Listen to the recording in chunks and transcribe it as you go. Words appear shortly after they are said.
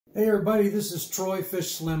Hey everybody, this is Troy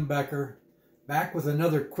Fishslim Becker, back with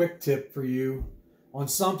another quick tip for you on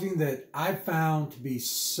something that I found to be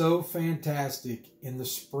so fantastic in the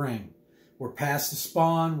spring. We're past the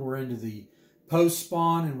spawn, we're into the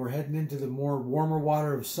post-spawn, and we're heading into the more warmer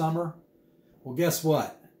water of summer. Well, guess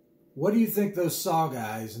what? What do you think those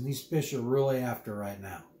saugeyes and these fish are really after right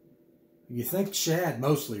now? You think shad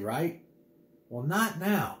mostly, right? Well, not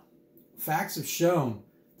now. Facts have shown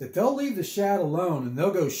that they'll leave the shad alone and they'll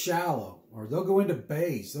go shallow, or they'll go into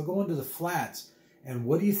bays, they'll go into the flats. And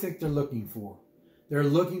what do you think they're looking for? They're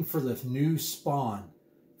looking for the new spawn,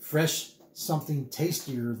 fresh, something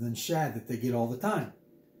tastier than shad that they get all the time.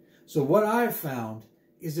 So what I've found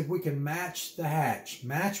is if we can match the hatch,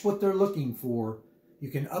 match what they're looking for, you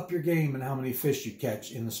can up your game in how many fish you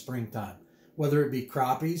catch in the springtime. Whether it be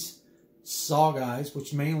crappies, saugeyes,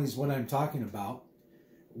 which mainly is what I'm talking about.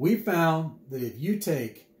 We found that if you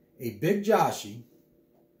take a big Joshy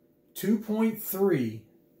 2.3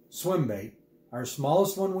 Swimbait, our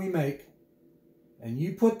smallest one we make, and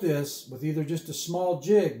you put this with either just a small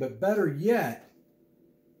jig, but better yet,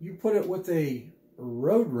 you put it with a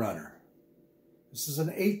Road Runner. This is an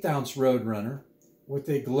 1/8 ounce Road Runner with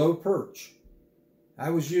a glow perch.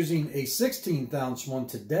 I was using a 1/16 ounce one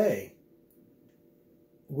today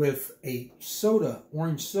with a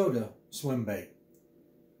orange soda swim bait.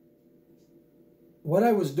 What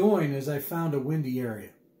I was doing is I found a windy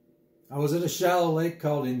area. I was at a shallow lake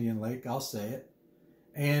called Indian Lake, I'll say it,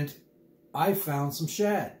 and I found some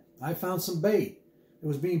shad. I found some bait. It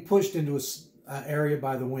was being pushed into an area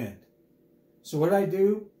by the wind. So what did I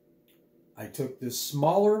do? I took this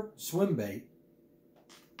smaller swim bait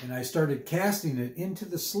and I started casting it into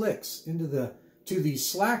the slicks, to the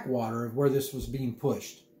slack water of where this was being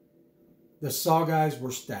pushed. The saugeyes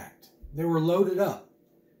were stacked. They were loaded up.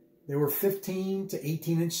 They were 15 to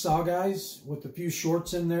 18-inch saugeyes with a few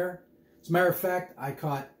shorts in there. As a matter of fact, I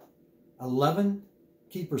caught 11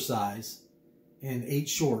 keeper size and 8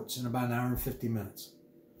 shorts in about 1 hour and 50 minutes.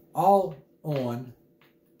 All on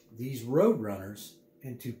these Road Runners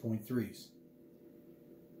and 2.3s.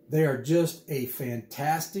 They are just a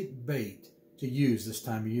fantastic bait to use this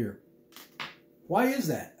time of year. Why is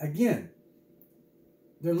that? Again,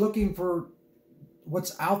 they're looking for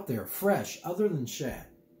what's out there, fresh, other than shad.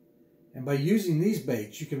 And by using these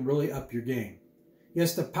baits, you can really up your game.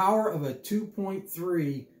 Yes, the power of a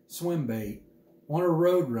 2.3 swim bait on a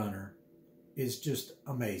Road Runner is just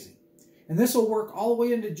amazing. And this will work all the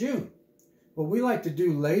way into June. What we like to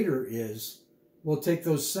do later is we'll take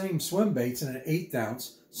those same swim baits in an 1/8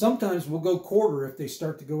 ounce. Sometimes we'll go quarter if they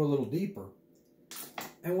start to go a little deeper.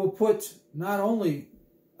 And we'll put not only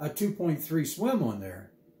a 2.3 swim on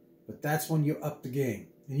there, but that's when you up the game.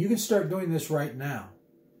 And you can start doing this right now.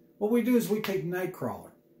 What we do is we take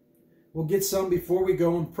Nightcrawler. We'll get some before we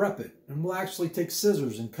go and prep it. And we'll actually take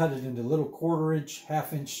scissors and cut it into little 1/4 inch,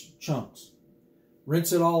 1/2 inch chunks.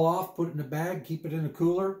 Rinse it all off, put it in a bag, keep it in a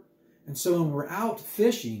cooler. And so when we're out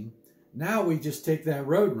fishing, now we just take that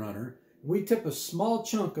Road Runner, and we tip a small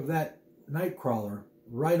chunk of that Nightcrawler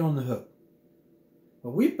right on the hook.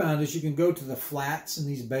 What we found is you can go to the flats in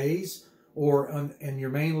these bays or in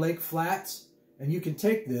your main lake flats, and you can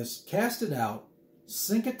take this, cast it out,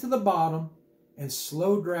 sink it to the bottom, and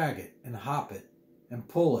slow drag it and hop it and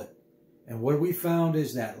pull it. And what we found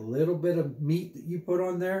is that little bit of meat that you put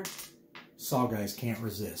on there, saugeyes can't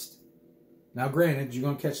resist. Now granted, you're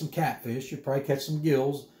going to catch some catfish, you'll probably catch some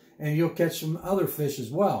gills, and you'll catch some other fish as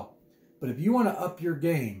well. But if you want to up your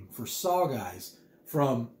game for saugeyes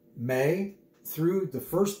from May through the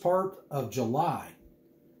first part of July,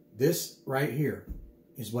 this right here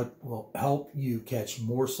is what will help you catch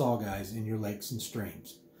more saugeyes in your lakes and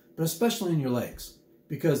streams. But especially in your lakes,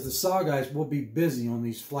 because the saugeyes will be busy on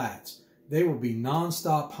these flats. They will be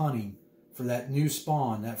non-stop hunting for that new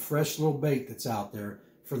spawn, that fresh little bait that's out there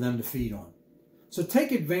for them to feed on. So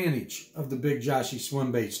take advantage of the big Joshy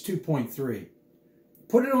Swimbaits 2.3.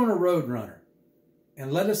 Put it on a Road Runner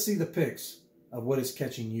and let us see the pics of what is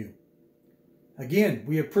catching you. Again,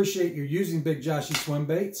 we appreciate you using big Joshy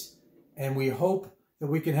Swimbaits, and we hope that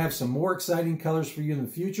we can have some more exciting colors for you in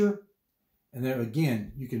the future. And then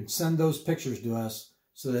again, you can send those pictures to us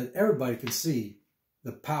so that everybody can see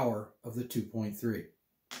the power of the 2.3.